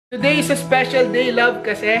Today is a special day, love,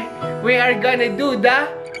 kasi we are gonna do the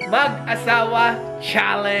mag-asawa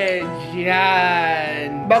challenge.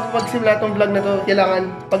 Yan. Bago magsimula tong vlog na to,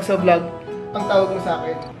 kailangan pag sa vlog, ang tawag mo sa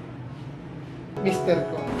akin, Mister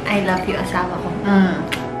ko. I love you, asawa ko.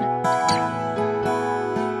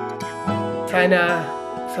 Sana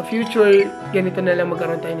sa future, ganito na lang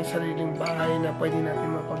magkaroon tayo ng sariling bahay na pwede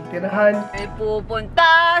natin mapagtirahan. Ay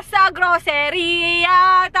pupunta sa grocery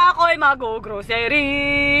at ako'y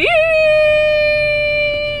mag-grocery.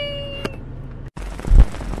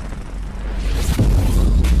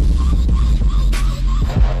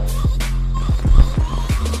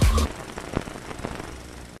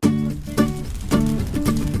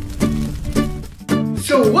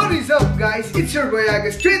 So what is up, guys? It's your boy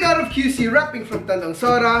Agassi, straight out of QC, rapping from Tandang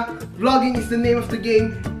Sora. Vlogging is the name of the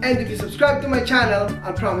game, and if you subscribe to my channel,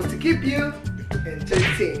 I promise to keep you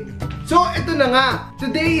entertained. So ito na nga,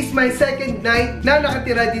 today is my second night na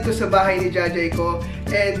nakatira dito sa bahay ni JaiGa ko,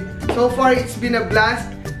 and so far it's been a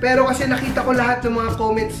blast. Pero kasi nakita ko lahat ng mga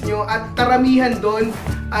comments nyo at karamihan doon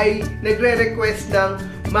ay nagre-request ng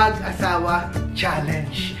mag-asawa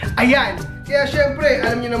challenge. Ayan! Kaya syempre,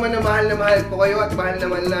 alam nyo naman na mahal ko kayo at mahal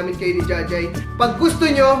namin kayo ni JaiGa. Pag gusto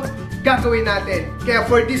nyo, gagawin natin. Kaya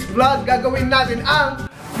for this vlog, gagawin natin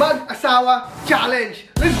ang mag-asawa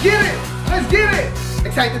challenge. Let's get it! Let's get it!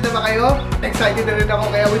 Excited na ba kayo? Excited na rin ako.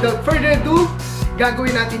 Kaya without further ado,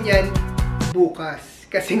 gagawin natin yan bukas.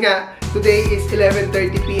 Kasi nga, today is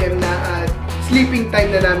 11:30 PM na at sleeping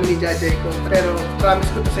time na namin ni JaiGa ko. Pero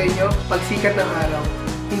promise ko to sa inyo, pag sikat ng araw,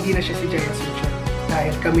 hindi na siya si Jai Asuncion.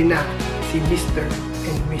 Dahil kami na si Mr.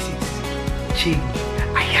 and Mrs. Ching.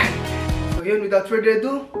 Ayan! So yun, without further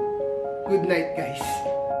ado, good night, guys.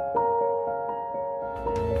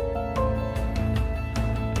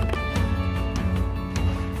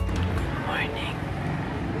 Good morning.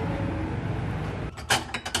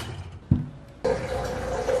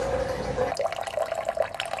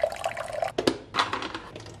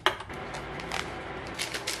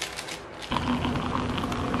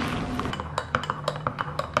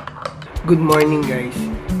 Good morning, guys.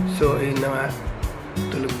 So, ayun na nga.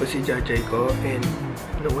 Tulog pa si JaiGa ko. And,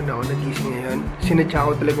 nauna ako nagising ngayon. Sinadya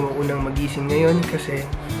ko talaga maunang magising ngayon kasi,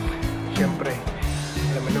 syempre,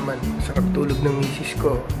 alam mo naman, sarap tulog ng misis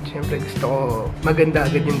ko. Syempre, gusto ko maganda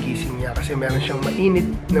agad yung gising niya kasi meron siyang mainit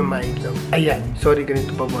na Milo. Ayan. Sorry,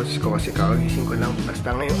 ganito pa boses ko kasi kakagising ko lang.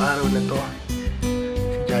 Basta ngayong araw na to,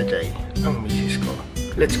 si JaiGa, ang misis ko.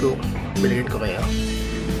 Let's go. Balikan ko kayo.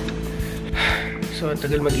 So,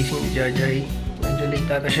 tagal magising ni JaiGa. Medyo late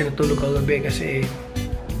ata siya natulog kagabi kasi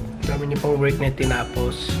dami niya pang work na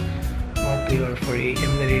tinapos. Mga 3 or 4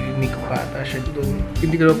 AM naririnig ko pa ata siya doon.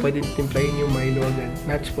 Hindi ko na pwedeng timplayin yung Milo agad.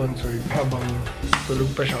 Not sponsored. Habang tulog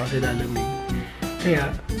pa siya kasi lalamig.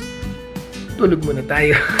 Kaya, tulog muna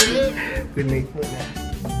tayo. Good night muna.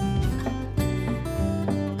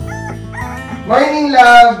 Morning,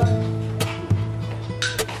 love!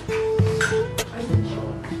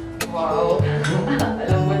 Wow!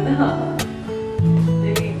 Alam mo na.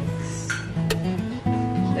 Thanks.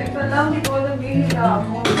 Teka lang, di ko naghihila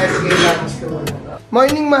ako.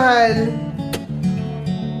 Morning, mahal!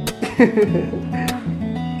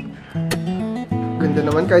 Ganda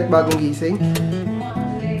naman kahit bagong gising.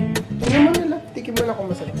 Tingnan mo nila. Tikim mo na kung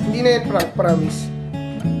masarap. Hindi na yan prank, promise.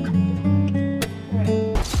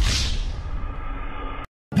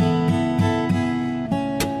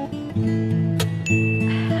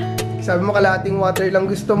 Sabi mo kalahating water lang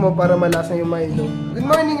gusto mo para malasa yung Milo. Good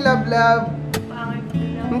morning, love, love. Pangit mo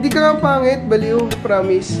lang. Hindi ka nga pangit, baliw,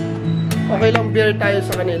 promise. Okay lang, beer tayo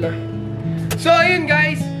sa kanila. So, ayun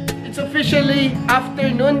guys, it's officially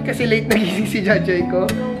afternoon kasi late nagising si JaiGa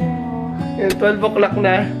ko. Yan, 12 o'clock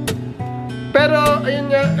na. Pero,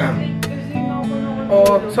 ayun nga. Kasi nga ako naman.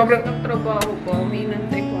 Oo, sobrang trabaho pa. May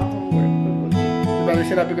inantay pa akong work. Diba,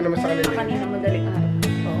 sinabi ko naman sa kanila. Kanina madaling araw.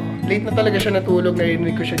 Late na talaga siya natulog,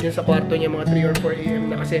 narinig ko siya dyan sa kwarto niya mga 3 or 4 AM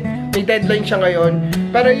na kasi may deadline siya ngayon.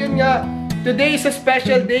 Pero yun nga, today is a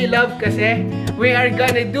special day, love, kasi we are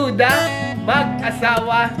gonna do the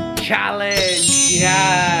mag-asawa challenge.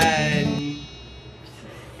 Yan!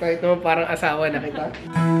 Kahit naman parang asawa na kita.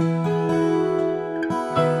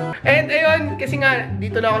 And ayun, kasi nga,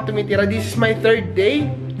 dito na ako tumitira. This is my 3rd day.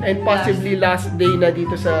 And possibly last day na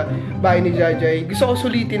dito sa bahay ni JaiGa. Gusto ko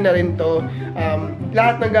sulitin na rin to.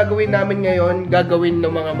 Lahat ng gagawin namin ngayon, gagawin ng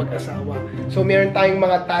mga mag-asawa. So, meron tayong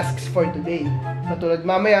mga tasks for today. Katulad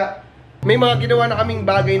mamaya, May mga ginawa na kaming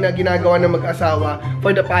bagay na ginagawa ng mag-asawa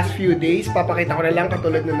for the past few days. Papakita ko na lang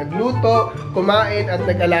katulad na nagluto, kumain, at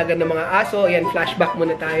nag-alaga ng mga aso. Ayan, flashback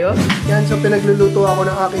muna tayo. Yan, so pinagluluto ako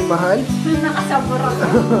ng aking mahal. Nakasabor ako.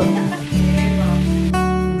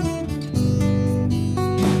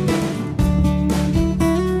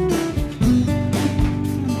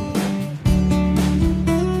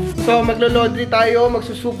 So, maglo-laundry tayo,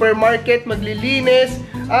 magsusupermarket, maglilinis,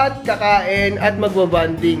 at kakain, at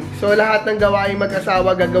magbabanding. So, lahat ng gawain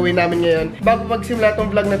mag-asawa gagawin namin ngayon. Bago magsimula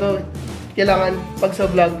tong vlog na to, kailangan, pag sa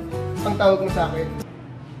vlog, ang tawag mo sa akin,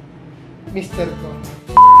 Mister ko.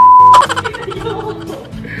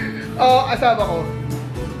 Oo, asawa ko.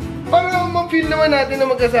 Para ma-feel naman natin na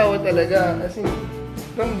mag-asawa talaga. Kasi,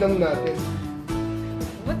 ramdam natin.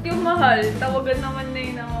 Ba't yung mahal? Tawagan naman na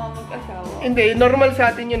yun ang mga mag-asawa. Hindi, normal sa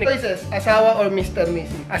atin yun. Choices, asawa or Mr.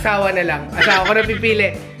 Missy. Asawa na lang. Asawa ko na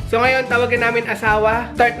pipili. So ngayon, tawagan namin asawa.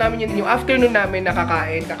 Start namin yun yung afternoon namin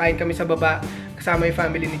nakakain. Kakain kami sa baba. Kasama yung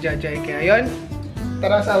family ni JaiGa. Kaya yun,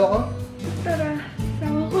 tara asawa ko. Tara,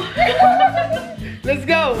 asawa ko. Let's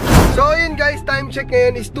go! So ayun guys, time check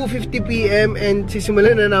ngayon is 2:50 PM and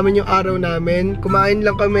sisimulan na namin yung araw namin. Kumain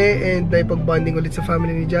lang kami and pag-bonding ulit sa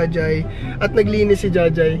family ni JaiGa. At naglinis si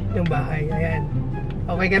JaiGa ng bahay. Ayan.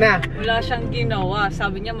 Okay ka na? Wala siyang ginawa.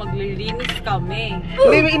 Sabi niya maglilinis kami.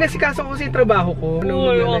 Hindi, may inasikaso ko kasi yung trabaho ko.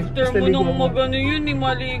 Uy, after mo nang mag-ano yun,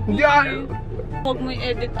 mali ko. Hindi, Huwag mo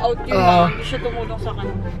i-edit out yun na hindi siya tumulong sa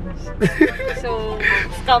kanila. So,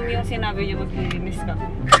 scam yung sinabi niya maglilinis kami.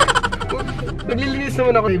 Naglilinis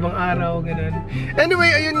naman ako ibang araw, ganun. Anyway,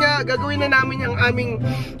 ayun nga, gagawin na namin ang aming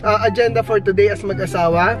agenda for today as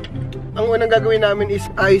mag-asawa. Ang unang gagawin namin is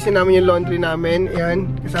ayusin namin yung laundry namin.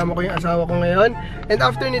 Ayan, kasama ko yung asawa ko ngayon. And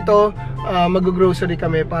after nito, mag-grocery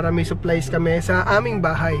kami para may supplies kami sa aming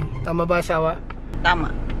bahay. Tama ba, asawa? Tama.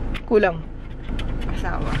 Kulang.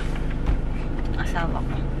 Asawa. Asawa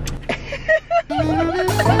ko.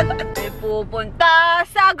 May pupunta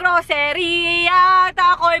sa grocery at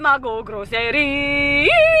ako'y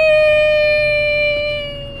mag-grocery.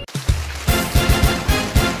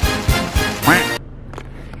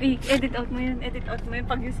 Edit out mo yun. Edit out mo yun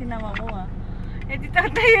pag yung sinama mo ah. Edit out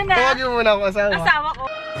na yun ah. Tawagin mo muna ako asawa. Asawa ko.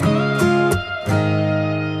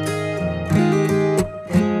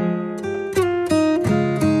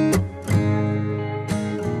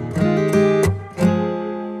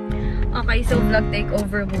 Okay, so vlog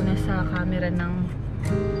takeover muna sa camera ng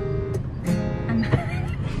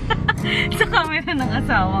sa camera ng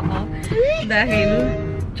asawa ko. Dahil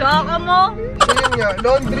tsaka mo. So yun nga,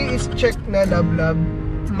 laundry is check na, love.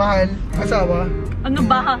 Mahal, asawa. Ano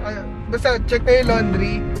ba? Basta check na yung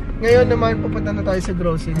laundry. Ngayon naman pupunta na tayo sa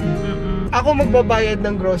grocery. Ako magbabayad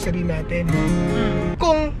ng grocery natin.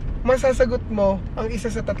 Kung masasagot mo ang isa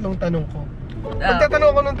sa tatlong tanong ko.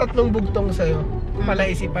 Pagtatanong ko ng tatlong bugtong sa'yo,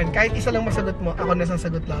 palaisipan. Kahit isa lang masagot mo, ako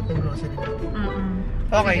nasasagot lahat ng grocery natin.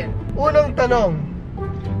 Okay, unang tanong.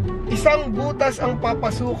 Isang butas ang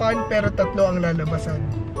papasukan pero tatlo ang lalabasan.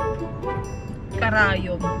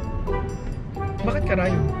 Karayom. Bakit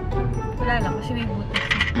karayom? Wala lang, kasi may butas.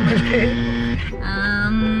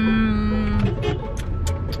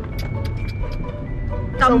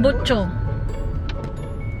 Tambutso.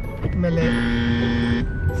 Mali.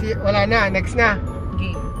 Wala na, next na.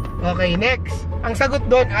 Okay. Okay, next. Ang sagot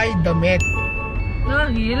doon ay damit.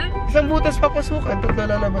 Dahil? Isang butas papasukan, tatlo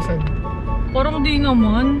lalabasan. Parang di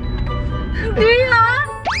naman. Hindi ah!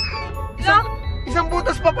 Isang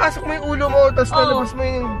butas papasok mo yung ulo mo, tapos lalabas mo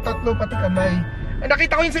yung tatlo pati kamay.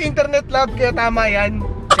 Nakita ko yun sa internet lab, kaya tama yan.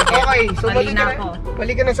 Okay, so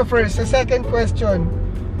balik ka na sa first. Sa second question.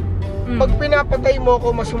 Pag pinapatay mo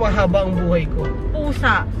ako, mas humahaba ang buhay ko.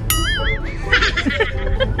 Pusa.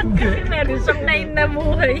 Meron siyang 9 na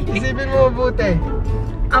buhay. Isipin mo mabuti.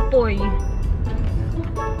 Apoy.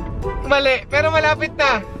 Mali, pero malapit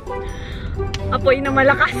na. Apoy na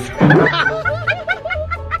malakas.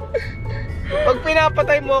 Pag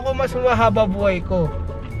pinapatay mo ako, mas humahaba buhay ko.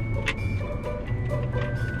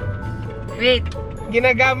 Wait.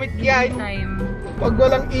 Ginagamit yan Time. pag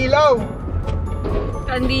walang ilaw.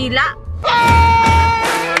 Kandila.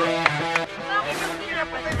 Bakit kandila?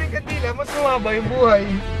 Patay may kandila, mas humaba yung buhay.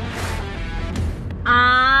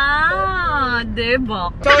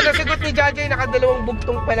 Diba? So, nasagot ni JaiGa, nakadalawang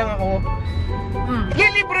bugtong pa lang ako.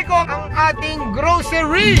 Lilibre ko ang ating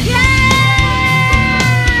grocery! Yeah!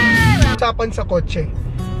 Tapan sa kotse.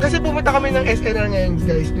 Kasi pumunta kami ng SNR ngayon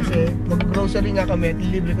guys. Kasi mag-grocery nga kami at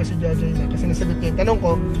lilibre ko si JaiGa na. Kasi nasagot niya yung tanong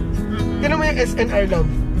ko. Ganun mo yung SNR love.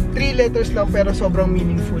 3 letters lang pero sobrang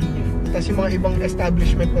meaningful niya. Tapos yung mga ibang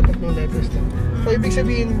establishment na 3 letters lang. So ibig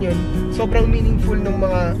sabihin yun, sobrang meaningful ng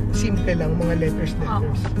mga simple lang, mga letters.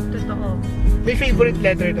 Totoo. May favorite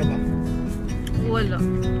letter ka ba? Wala.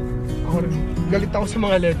 Ako rin. Galit ako sa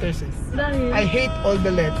mga letters eh. Dahil? I hate all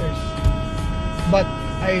the letters. But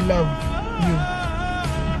I love you.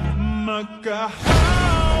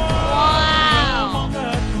 Wow!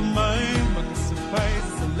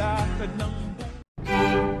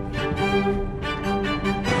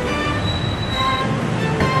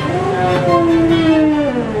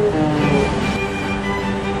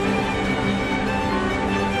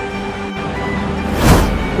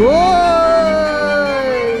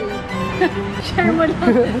 Woy! Share mo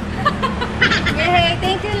lang. Yay!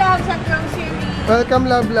 Thank you, love, sa grocery. Welcome,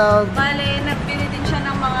 love. Bale, nabili din siya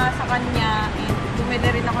ng mga sa kanya. And bumili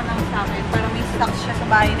rin ako ng sa akin para may stocks siya sa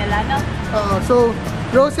bahay nila, no? So,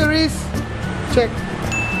 groceries, check.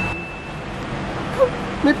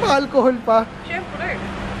 May pa-alcohol pa. Siyempre.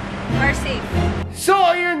 Car safe. So,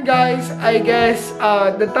 ayun guys, I guess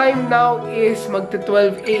the time now is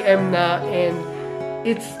magta-12 AM na and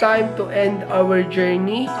it's time to end our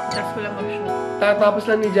journey. Tapos ko lang mag-shoot. Tapos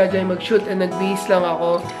lang ni Jajay mag-shoot and nag-base lang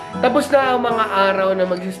ako. Tapos na ang mga araw na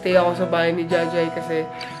mag-stay ako sa bahay ni Jajay kasi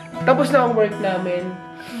tapos na ang work namin.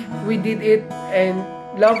 We did it and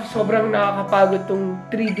love, sobrang nakakapagod tong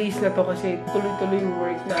 3 days na to kasi tuloy-tuloy yung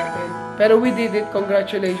work natin. Pero we did it.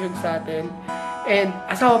 Congratulations sa atin. And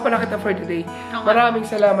asawa pala kita for today. Maraming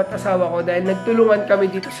salamat asawa ko dahil nagtulungan kami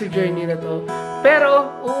dito sa journey na to.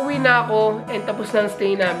 Pero uuwi na ako and tapos na ang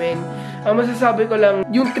stay namin. Ang masasabi ko lang,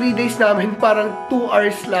 yung 3 days namin parang 2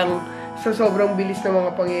 hours lang sa sobrang bilis ng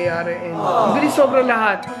mga pangyayari. And bilis sobrang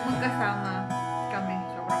lahat. Kung magkasama kami,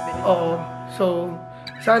 sobrang bilis. Oo. So,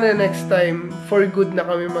 sana next time, for good na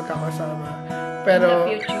kami magkakasama. Pero,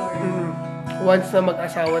 in the future. Once na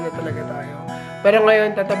mag-asawa na talaga tayo. Pero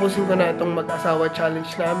ngayon, tatapusin ko na itong mag-asawa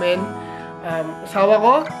challenge namin. Asawa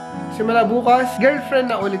ko, simula bukas, girlfriend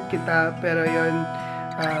na ulit kita. Pero yun,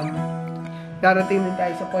 darating din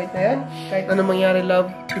tayo sa point na yun. Kahit anong mangyari, love,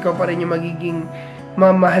 ikaw pa rin yung magiging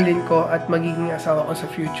mamahalin ko at magiging asawa ko sa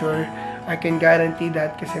future. I can guarantee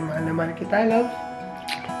that kasi mahal na mahal kita, love.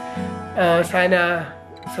 Sana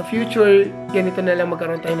sa future, ganito na lang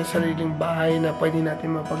magkaroon tayo ng sariling bahay na pwede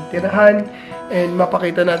natin mapagtirahan and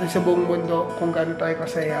mapakita natin sa buong mundo kung gaano tayo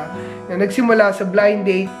kasaya. Na nagsimula sa blind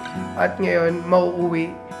date at ngayon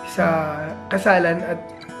mauuwi sa kasalan at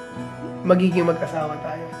magiging mag-asawa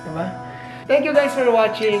tayo. Diba? Thank you guys for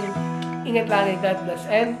watching. Ingat lagi. God bless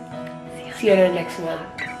and see you in our next one.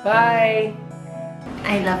 Bye!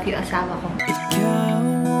 I love you, asawa ko. Ikaw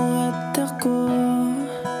at ako,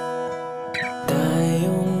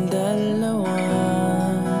 tayong dalawa.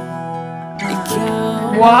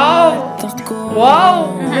 Ikaw wow! at ako. Wow!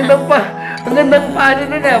 Ang gandang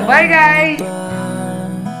paano na. Bye guys!